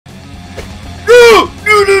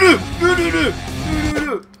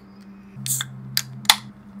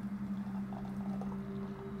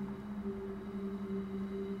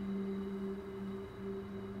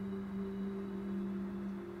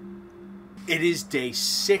It is day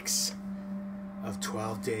 6 of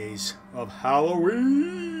 12 days of Halloween.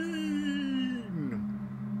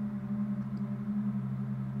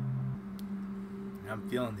 I'm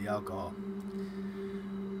feeling the alcohol.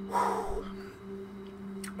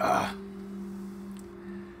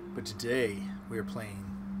 But today we are playing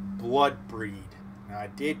Bloodbreed. Now I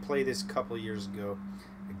did play this a couple of years ago.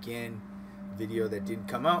 Again, a video that didn't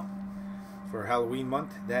come out for Halloween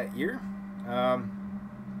month that year.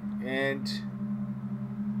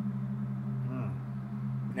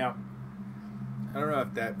 Now, I don't know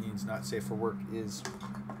if that means not safe for work is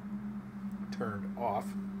turned off,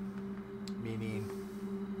 meaning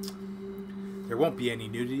there won't be any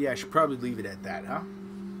nudity. I should probably leave it at that, huh?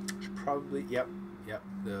 Should probably, yep.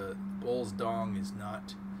 The bull's dong is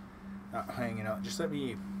not hanging out. Just let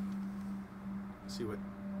me see what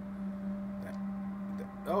that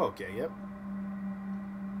oh, okay, yep.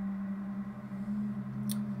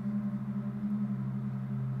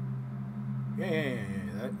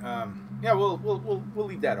 Yeah, we'll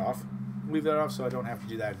leave that off. Leave that off so I don't have to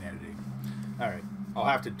do that in editing. All right, I'll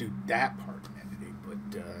have to do that part in editing, but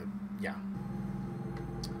yeah.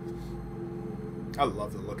 I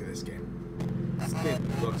love the look of this game. This game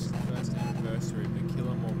looks. The first anniversary of the Kill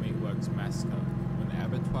 'Em All Meatworks massacre, when the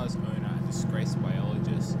abattoir's owner and disgraced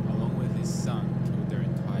biologist, along with his son, killed their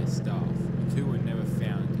entire staff. The two were never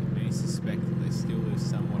found, and many suspect that they still live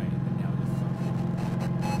somewhere in the now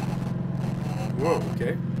defunct. Whoa,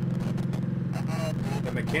 okay.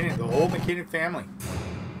 The whole McKinnon family.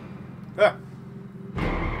 Ah.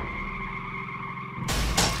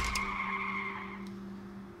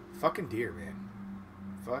 Fucking deer, man.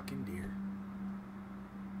 Fucking deer.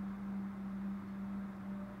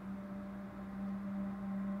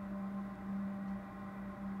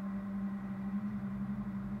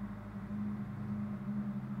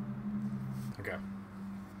 Okay.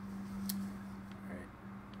 Alright.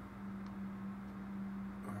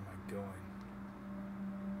 Where am I going?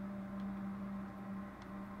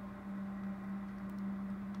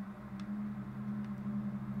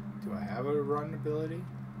 Do I have a run ability?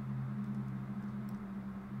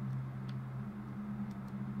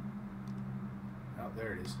 Oh,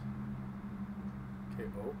 there it is. Okay,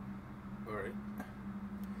 oh. Alright.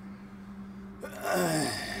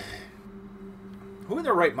 Who in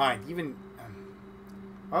their right mind even...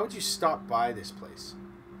 why would you stop by this place?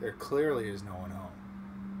 There clearly is no one home.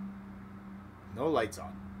 No lights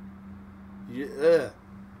on. You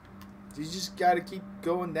just gotta keep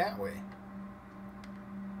going that way.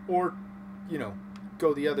 Or, you know,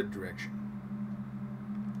 go the other direction.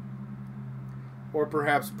 Or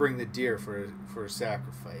perhaps bring the deer for a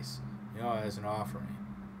sacrifice. You know, as an offering.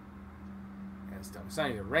 And it's not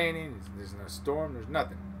even raining, there's no storm, there's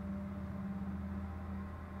nothing.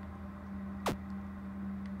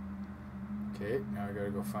 Okay, now I gotta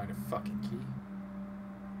go find a fucking key.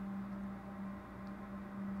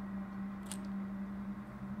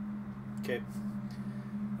 Okay.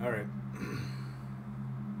 Alright.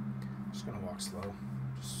 Just gonna walk slow.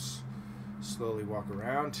 Just slowly walk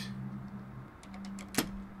around.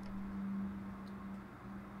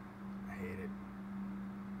 I hate it.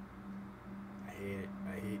 I hate it.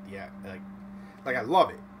 I hate, yeah, like I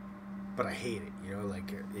love it, but I hate it, you know,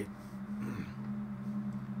 like it.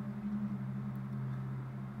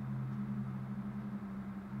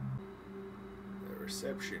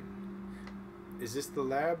 Reception. Is this the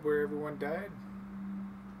lab where everyone died?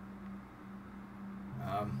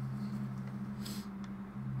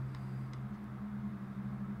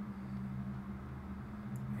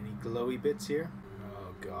 Any glowy bits here?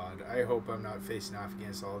 Oh god, I hope I'm not facing off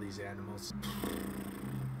against all these animals.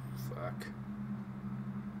 Fuck.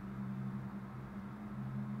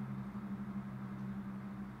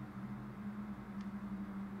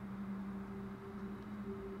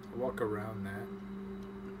 I'll walk around that.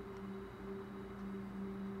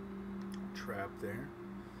 Trap there.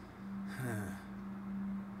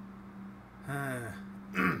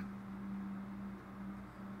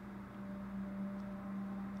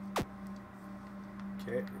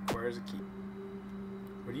 Okay, it requires a key.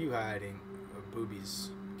 What are you hiding? Oh, boobies.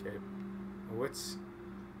 Okay. What's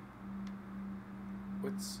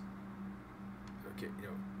okay, you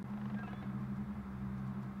know.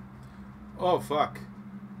 Oh fuck.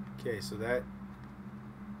 Okay, so that,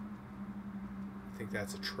 I think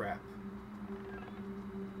that's a trap.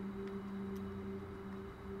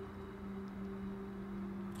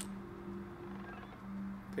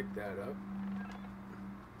 Pick that up.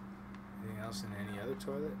 Anything else in any other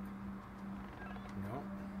toilet? No.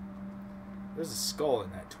 There's a skull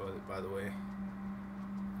in that toilet, by the way.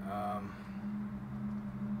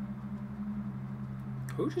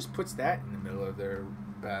 Who just puts that in the middle of their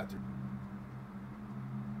bathroom?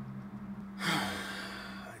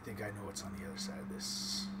 I think I know what's on the other side of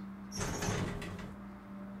this.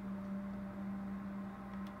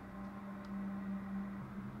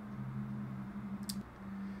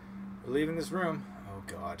 We're leaving this room. Oh,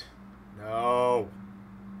 God. No.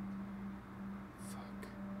 Fuck.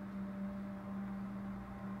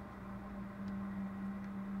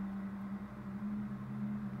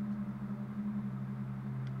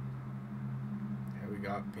 Here we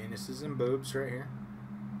got penises and boobs right here.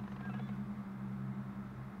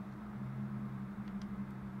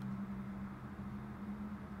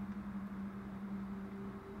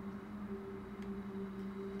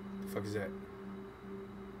 The fuck is that?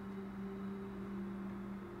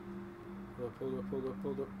 Hold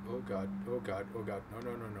up. Oh god. No.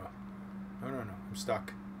 No. I'm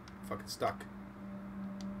stuck. I'm fucking stuck.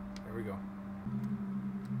 There we go.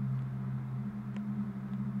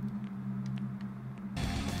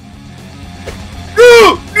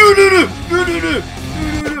 No!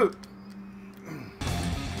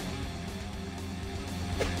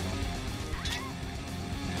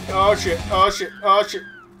 Oh shit.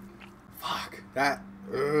 Fuck. That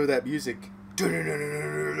music.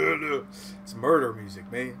 It's murder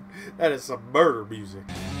music, man. That is some murder music.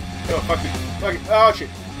 Oh, fuck it. Oh, shit.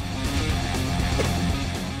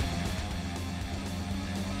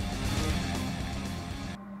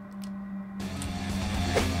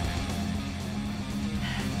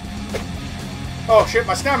 Oh, shit,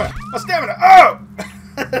 my stamina. Oh!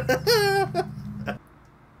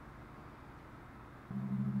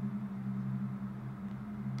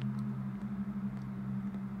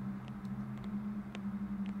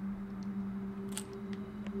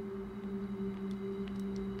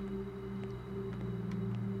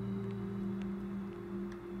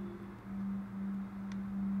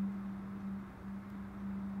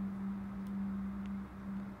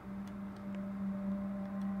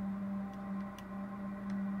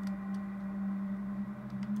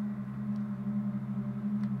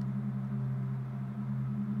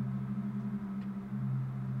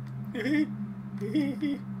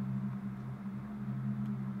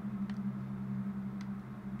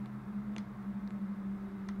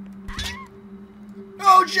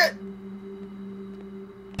 Oh shit!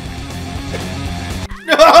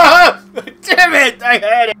 Damn it! I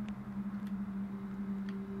had it!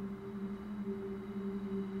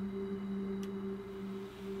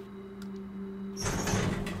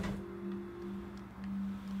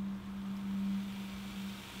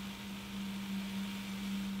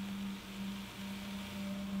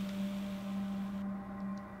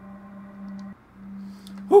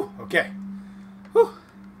 Whew, okay. Whew.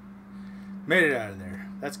 Made it out of there.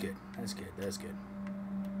 That's good. That's good.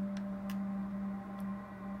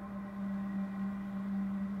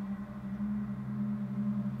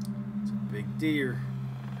 It's a big deer.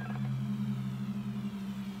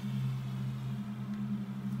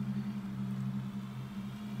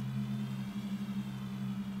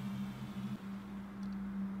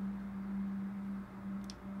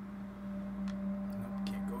 Nope,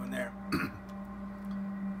 can't go in there.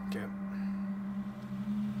 Okay.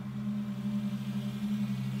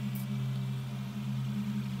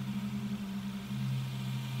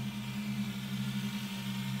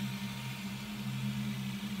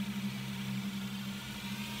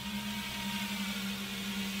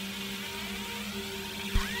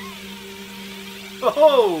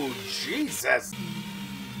 Oh, Jesus.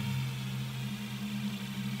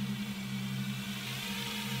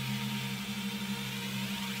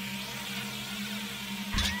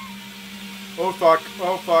 Oh, fuck.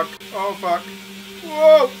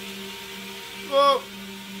 Whoa.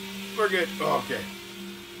 We're good. Oh, okay.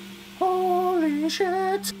 Holy shit.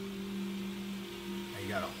 Now you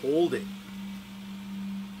gotta hold it.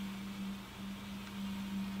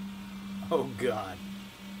 Oh, God.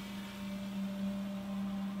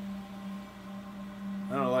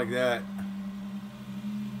 I don't like that.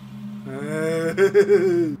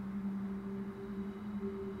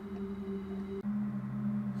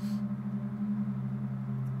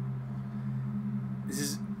 This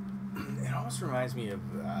is... It almost reminds me of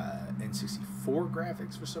N64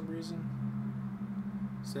 graphics for some reason.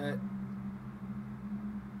 Does that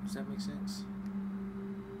make sense?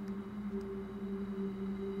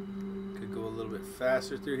 Could go a little bit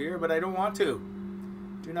faster through here, but I don't want to.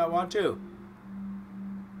 Do not want to.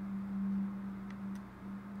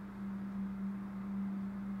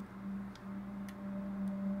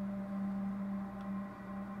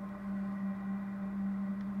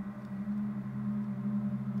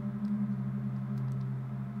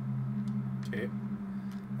 Okay,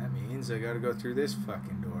 that means means I gotta go through this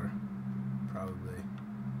fucking door. Probably.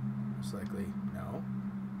 Most likely. No.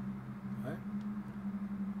 What?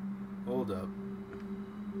 Hold up.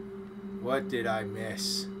 What did I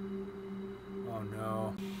miss? Oh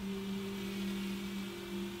no.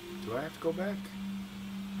 Do I have to go back?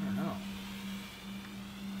 I don't know.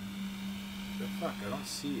 The fuck? I don't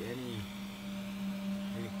see any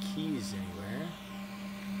keys anywhere.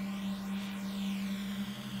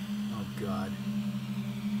 Oh god.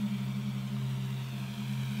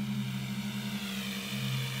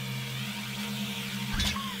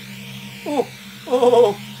 Oh!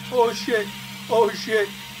 Oh! Oh shit! Oh shit!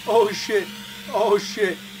 Oh shit! Oh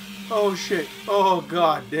shit! Oh shit! Oh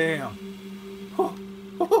god damn! Oh!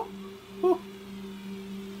 Oh! Oh!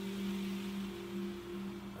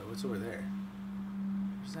 What's over there?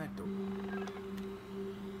 Where's that door?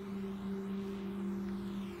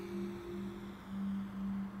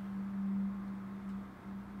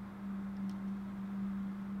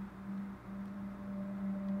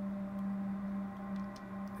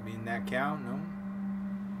 I mean, that count? No?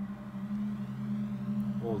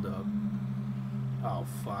 Hold up. Oh,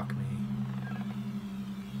 fuck me.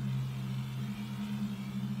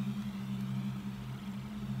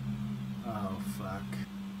 Oh, fuck.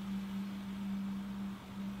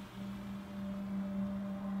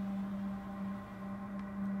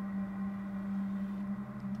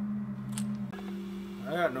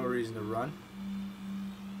 I got no reason to run.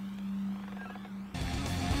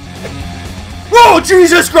 Oh,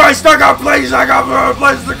 Jesus Christ! I got places to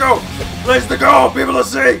go! Places to go! People to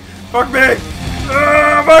see! Fuck me!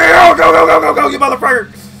 Fuck you! Go, go, go, go, go, you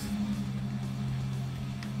motherfucker!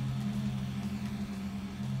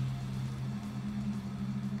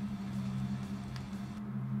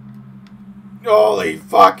 Holy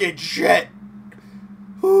fucking shit!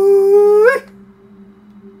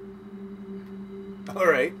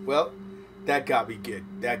 Alright, well, that got me good.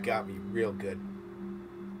 That got me real good.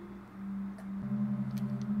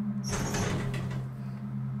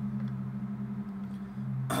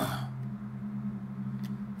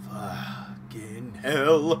 Fucking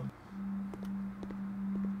hell.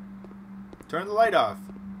 Turn the light off.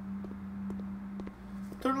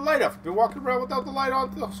 Turn the light off. I've been walking around without the light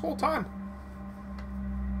on this whole time.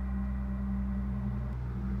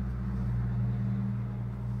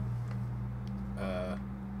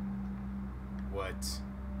 What?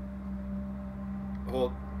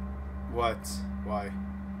 Hold. What? Why?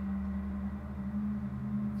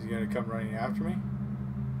 Is he gonna come running after me?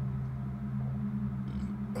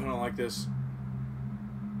 I don't like this.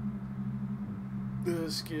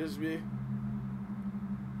 This scares me.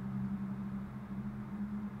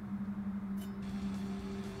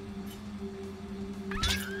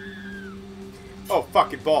 Oh,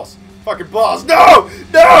 fucking balls. Fucking balls. No!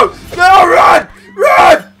 No! No! Run!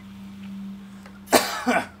 Run!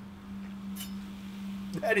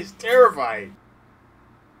 That is terrifying.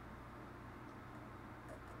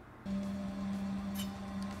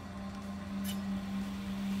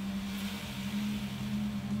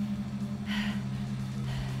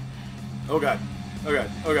 Oh god. Oh god.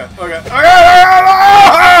 Oh god. Oh god. Oh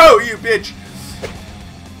god. Oh, you bitch.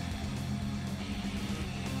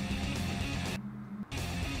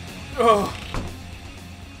 Oh.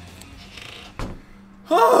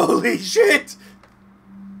 Holy shit.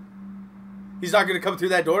 He's not going to come through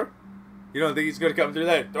that door? You don't think he's going to come through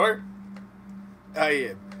that door?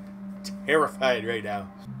 I am terrified right now.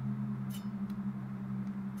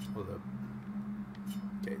 Hold up.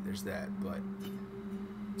 Okay, there's that, but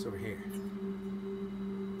it's over here.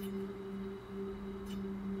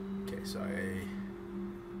 Okay, so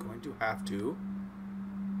I'm going to have to.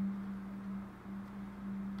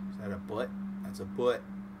 Is that a butt? That's a butt.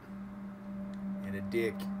 And a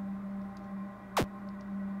dick.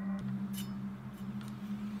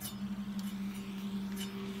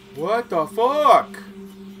 What the fuck?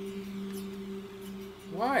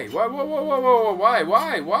 Why? Why? Whoa, whoa, whoa, whoa, why?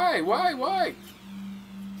 Why? Why? Why? Why?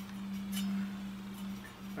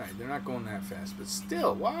 Alright, they're not going that fast, but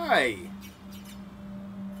still, why?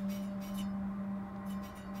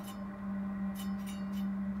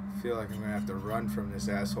 I feel like I'm gonna have to run from this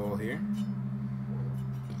asshole here.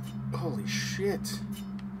 Holy shit.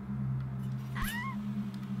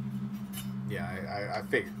 Yeah, I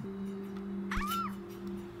figured.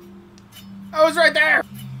 I was right there!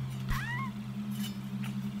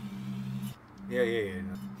 Yeah. We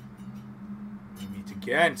meet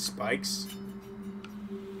again, Spikes.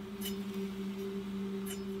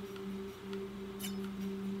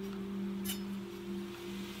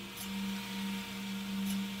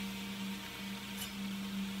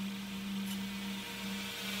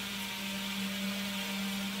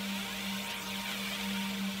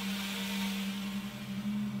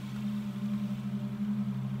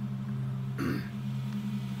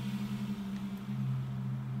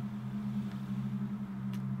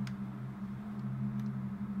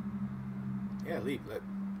 Yeah, leave.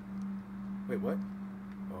 Wait, what?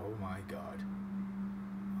 Oh my god.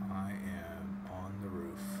 I am on the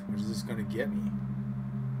roof. What is this gonna get me?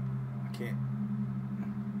 I can't.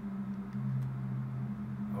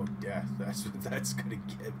 Oh, death. That's what that's gonna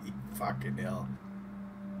get me. Fucking hell.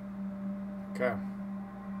 Okay.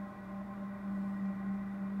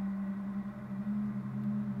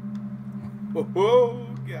 Oh,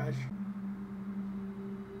 gosh.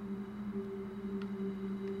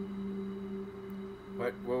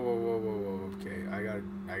 What? Whoa, whoa, whoa, whoa, whoa. Okay, I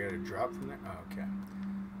gotta drop from there? Oh, okay.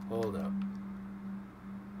 Hold up.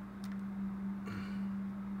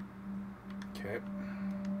 Okay.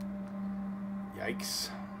 Yikes.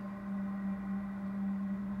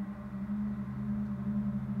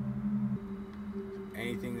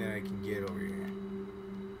 Anything that I can get over here.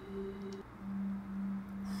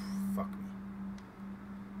 Fuck me.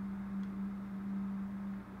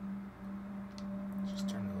 Just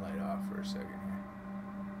turn the light off for a second here.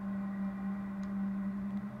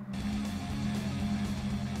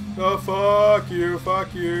 Oh, fuck you,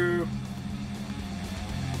 fuck you.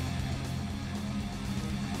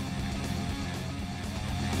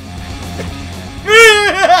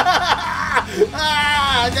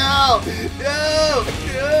 Ah, no, no,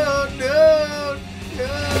 no, no, no.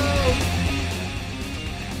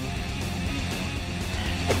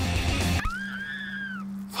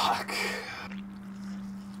 Fuck.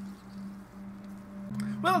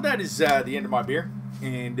 Well, that is the end of my beer.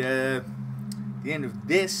 And the end of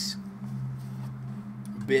this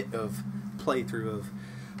bit of playthrough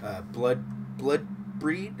of Blood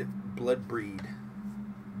Breed.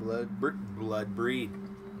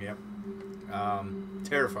 Yep.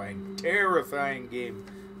 Terrifying game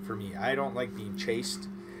for me. I don't like being chased.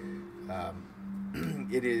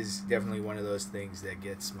 It is definitely one of those things that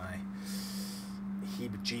gets my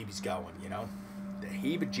heebie-jeebies going, you know? The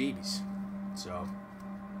heebie-jeebies. So,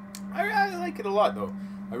 I like it a lot, though.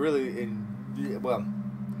 I really, well,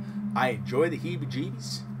 I enjoy the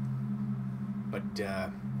heebie-jeebies, but,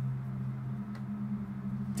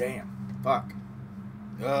 damn, fuck.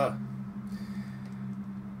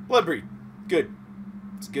 Bloodbreed. Good.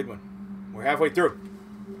 It's a good one. We're halfway through.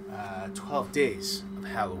 12 days of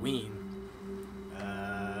Halloween.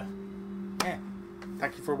 Yeah.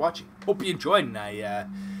 Thank you for watching. Hope you enjoyed, and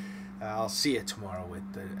I'll see you tomorrow with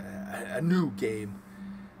a new game,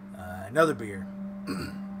 another beer,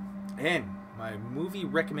 and my movie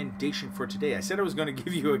recommendation for today. I said I was going to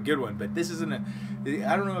give you a good one, but this isn't a...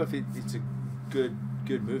 I don't know if it's a good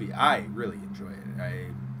movie. I really enjoy it. I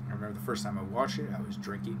remember the first time I watched it, I was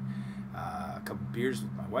drinking a couple beers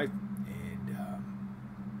with my wife, and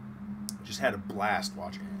just had a blast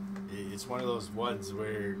watching it. It's one of those ones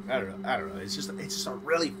where I don't know. It's just a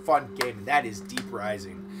really fun game, and that is Deep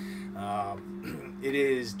Rising. It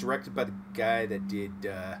is directed by the guy that did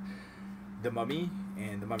The Mummy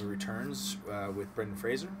and The Mummy Returns with Brendan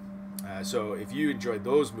Fraser. So if you enjoyed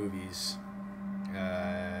those movies,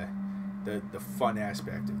 the fun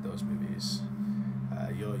aspect of those movies,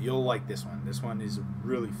 you'll like this one. This one is a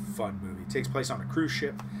really fun movie. It takes place on a cruise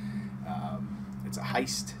ship. It's a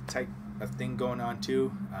heist type of thing going on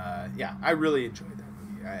too. Yeah, I really enjoyed that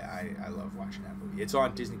movie. I love watching that movie. It's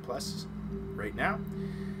on Disney Plus right now.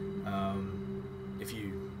 If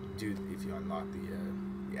you unlock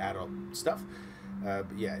the adult stuff,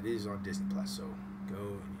 but yeah, it is on Disney Plus. So go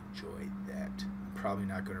and enjoy that. I'm probably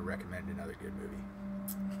not going to recommend another good movie.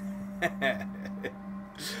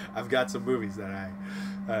 I've got some movies that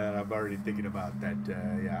I'm already thinking about that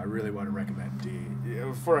yeah, I really want to recommend to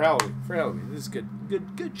you for Halloween. For Halloween, this is good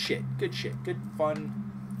shit, good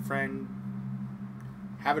fun. Friend,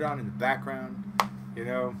 have it on in the background. You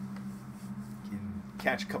know, you can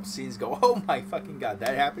catch a couple scenes, go, oh my fucking god,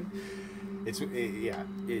 that happened. It's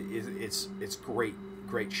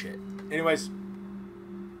great shit. Anyways,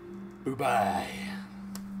 bye bye.